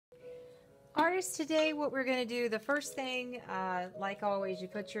artist, today what we're going to do, the first thing, like always, you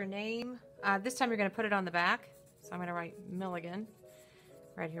put your name. This time you're going to put it on the back. So I'm going to write Milligan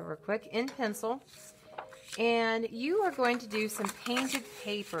right here real quick in pencil. And you are going to do some painted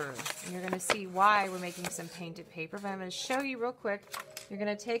paper. And you're going to see why we're making some painted paper. But I'm going to show you real quick. You're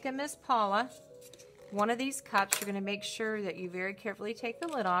going to take a Miss Paula, one of these cups. You're going to make sure that you very carefully take the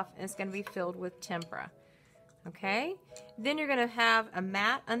lid off, and it's going to be filled with tempera. Okay? Then you're going to have a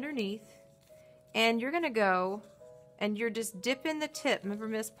mat underneath, and you're going to go and you're just dipping the tip. Remember,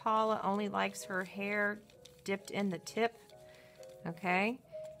 Miss Paula only likes her hair dipped in the tip. Okay?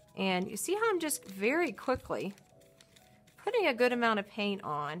 And you see how I'm just very quickly putting a good amount of paint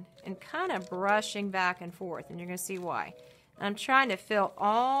on and kind of brushing back and forth, and you're going to see why. I'm trying to fill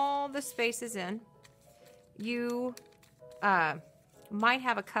all the spaces in. You might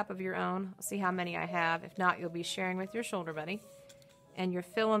have a cup of your own. I'll see how many I have. If not, you'll be sharing with your shoulder buddy. And you're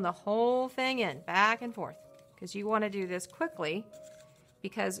filling the whole thing in, back and forth, because you want to do this quickly,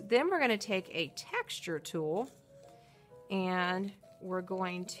 because then we're going to take a texture tool and we're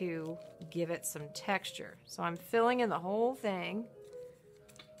going to give it some texture. So I'm filling in the whole thing,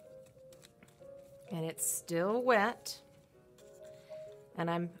 and it's still wet, and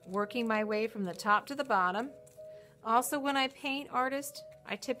I'm working my way from the top to the bottom. Also, when I paint, artist,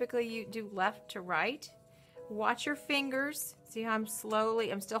 I typically do left to right. Watch your fingers. See how I'm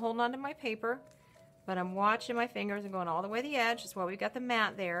still holding on to my paper, but I'm watching my fingers and going all the way to the edge. That's why we've got the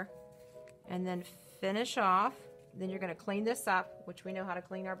mat there. And then finish off. Then you're going to clean this up, which we know how to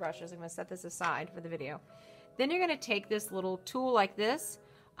clean our brushes. I'm going to set this aside for the video. Then you're going to take this little tool like this.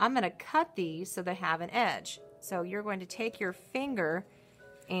 I'm going to cut these so they have an edge. So you're going to take your finger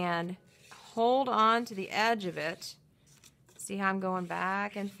and hold on to the edge of it. See how I'm going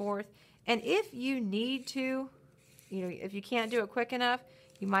back and forth? And if you need to, if you can't do it quick enough,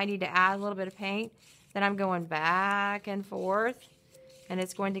 you might need to add a little bit of paint. Then I'm going back and forth, and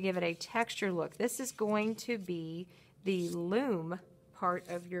it's going to give it a texture look. This is going to be the loom part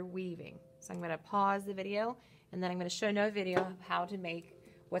of your weaving. So I'm going to pause the video, and then I'm going to show another video of how to make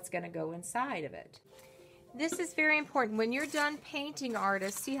what's going to go inside of it. This is very important. When you're done painting,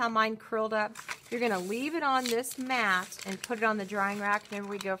 artists, see how mine curled up? You're going to leave it on this mat and put it on the drying rack. Remember,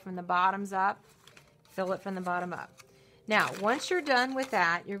 we go from the bottoms up, fill it from the bottom up. Now, once you're done with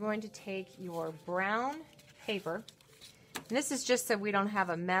that, you're going to take your brown paper. And this is just so we don't have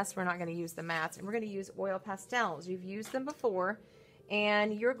a mess. We're not going to use the mats. And we're going to use oil pastels. You've used them before.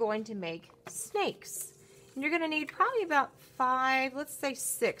 And you're going to make snakes. And you're going to need probably about 5, let's say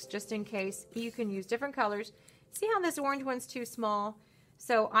 6, just in case. You can use different colors. See how this orange one's too small?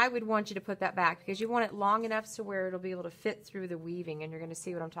 So I would want you to put that back, because you want it long enough so where it'll be able to fit through the weaving, and you're going to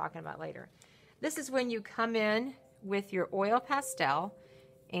see what I'm talking about later. This is when you come in with your oil pastel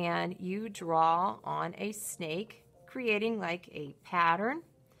and you draw on a snake, creating like a pattern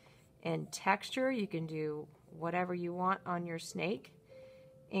and texture. You can do whatever you want on your snake,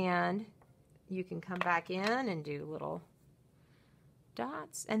 and you can come back in and do little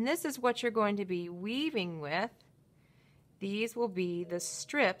dots. And this is what you're going to be weaving with. These will be the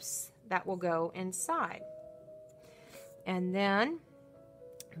strips that will go inside. And then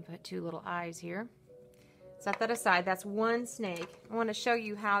put 2 little eyes here. Set that aside. That's one snake. I want to show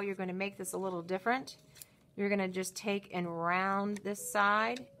you how you're going to make this a little different. You're going to just take and round this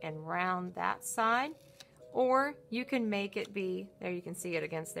side and round that side. Or you can make it be, there you can see it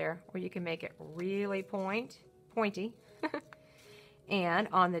against there, or you can make it really pointy. And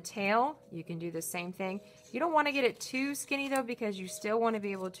on the tail, you can do the same thing. You don't want to get it too skinny though, because you still want to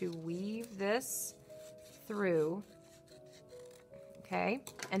be able to weave this through. Okay,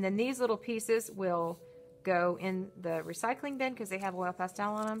 and then these little pieces will go in the recycling bin because they have oil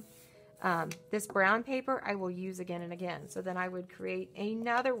pastel on them. This brown paper I will use again and again. So then I would create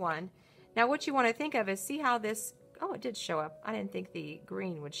another one. Now what you want to think of is, see how this, oh, it did show up. I didn't think the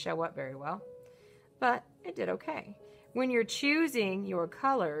green would show up very well, but it did okay. When you're choosing your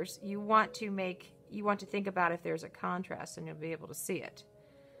colors, you want to think about if there's a contrast, and you'll be able to see it.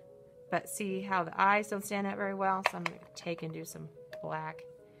 But see how the eyes don't stand out very well, so I'm going to take and do some black.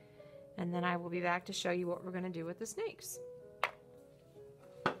 And then I will be back to show you what we're going to do with the snakes.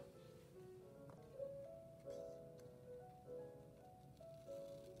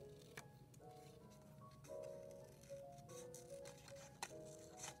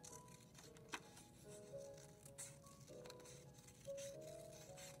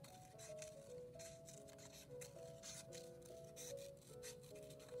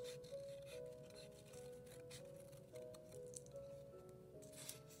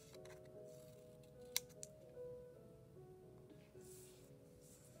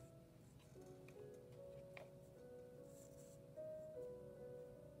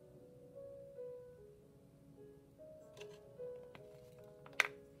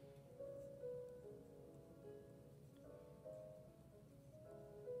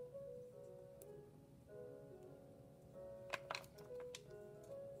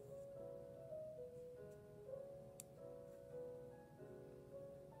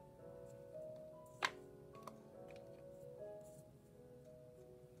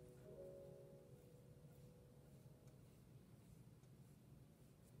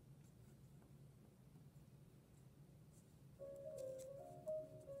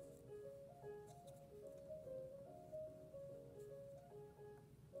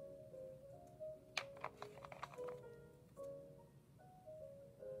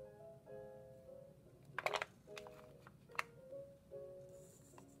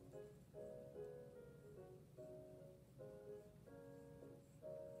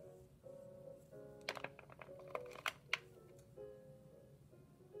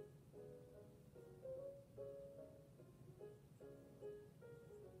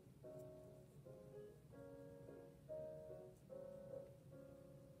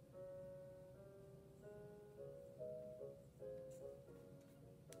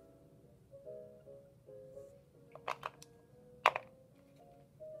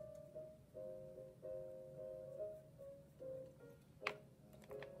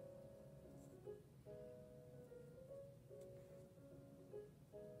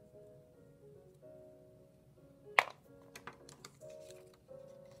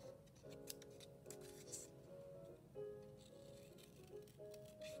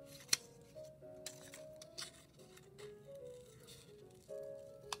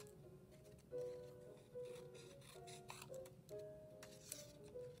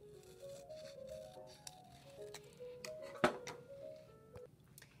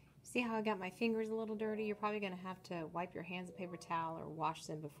 See how I got my fingers a little dirty? You're probably going to have to wipe your hands with a paper towel or wash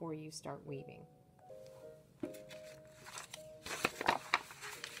them before you start weaving.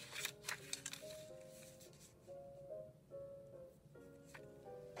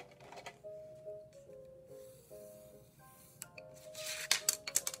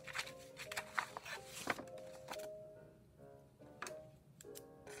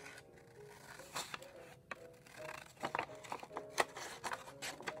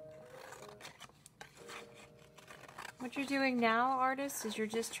 What you're doing now, artists, is you're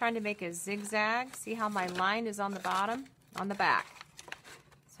just trying to make a zigzag. See how my line is on the bottom, on the back.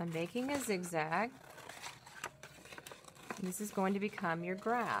 So I'm making a zigzag. This is going to become your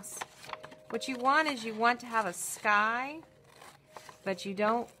grass. What you want is you want to have a sky, but you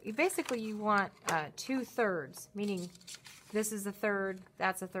don't, you want 2/3, meaning this is a third,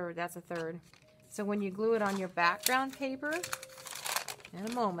 that's a third, that's a third. So when you glue it on your background paper, in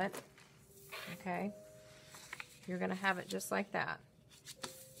a moment, okay, you're going to have it just like that.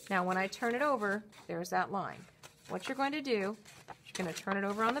 Now when I turn it over, there's that line. What you're going to do, you're going to turn it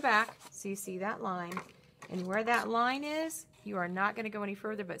over on the back, so you see that line. And where that line is, you are not going to go any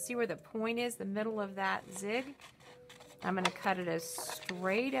further, but see where the point is, the middle of that zig? I'm going to cut it as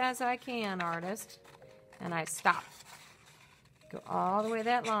straight as I can, artist. And I stop. Go all the way to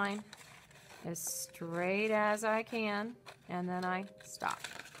that line, as straight as I can, and then I stop.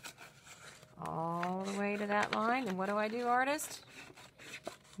 All the way to that line, and what do I do, artist?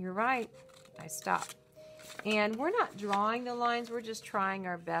 You're right, I stop. And we're not drawing the lines, we're just trying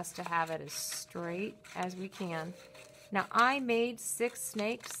our best to have it as straight as we can. Now I made 6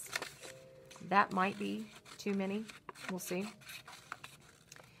 snakes. That might be too many, we'll see.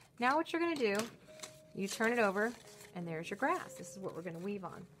 Now what you're gonna do, you turn it over, and there's your grass. This is what we're gonna weave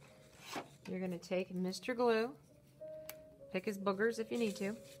on. You're gonna take Mr. Glue, pick his boogers if you need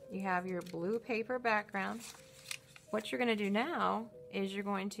to. You have your blue paper background. What you're going to do now is you're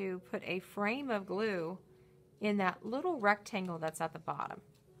going to put a frame of glue in that little rectangle that's at the bottom.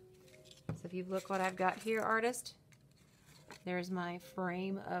 So if you look what I've got here, artist, there's my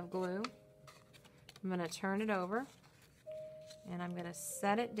frame of glue. I'm going to turn it over, and I'm going to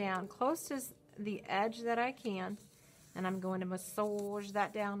set it down close to the edge that I can, and I'm going to massage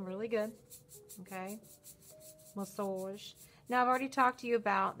that down really good, okay? Massage. Now I've already talked to you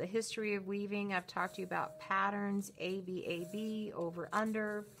about the history of weaving. I've talked to you about patterns, A, B, A, B, over,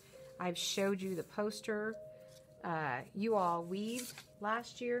 under. I've showed you the poster. You all weaved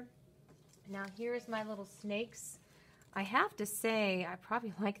last year. Now here's my little snakes. I have to say I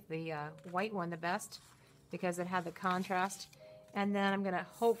probably like the white one the best because it had the contrast. And then I'm going to,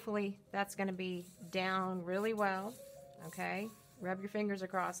 hopefully that's going to be down really well. Okay, rub your fingers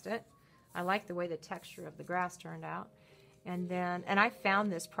across it. I like the way the texture of the grass turned out. And I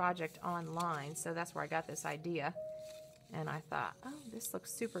found this project online, so that's where I got this idea. And I thought, oh, this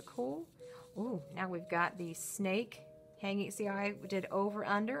looks super cool. Ooh, now we've got the snake hanging. See how I did over,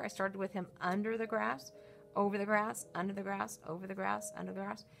 under? I started with him under the grass, over the grass, under the grass, over the grass, under the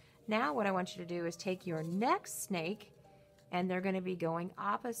grass. Now what I want you to do is take your next snake, and they're going to be going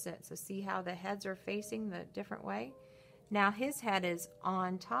opposite. So see how the heads are facing the different way? Now his head is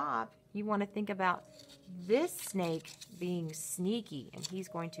on top. You want to think about this snake being sneaky, and he's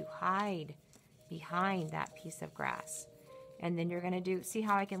going to hide behind that piece of grass. And then you're going to do, see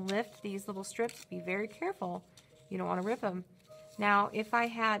how I can lift these little strips? Be very careful. You don't want to rip them. Now, if I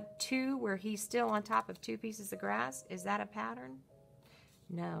had 2 where he's still on top of 2 pieces of grass, is that a pattern?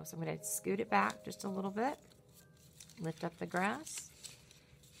 No. So I'm going to scoot it back just a little bit. Lift up the grass.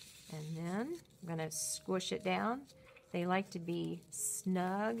 And then I'm going to squish it down. They like to be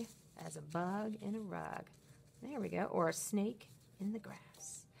snug as a bug in a rug. There we go. Or a snake in the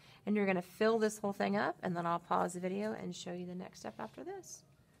grass. And you're going to fill this whole thing up, and then I'll pause the video and show you the next step after this.